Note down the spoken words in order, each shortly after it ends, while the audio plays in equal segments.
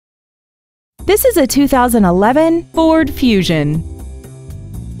This is a 2011 Ford Fusion.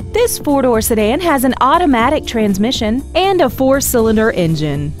 This four-door sedan has an automatic transmission and a four-cylinder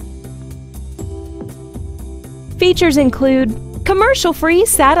engine. Features include commercial-free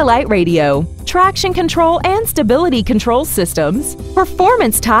satellite radio, traction control and stability control systems,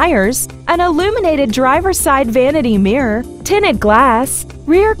 performance tires, an illuminated driver's side vanity mirror, tinted glass,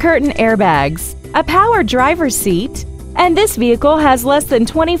 rear curtain airbags, a power driver's seat, and this vehicle has less than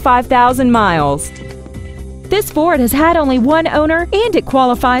 25,000 miles. This Ford has had only one owner and it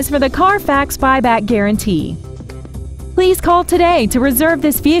qualifies for the Carfax buyback guarantee. Please call today to reserve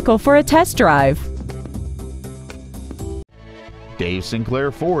this vehicle for a test drive. Dave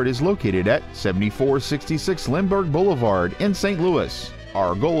Sinclair Ford is located at 7466 Lindbergh Boulevard in St. Louis.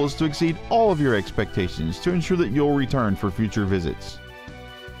 Our goal is to exceed all of your expectations to ensure that you'll return for future visits.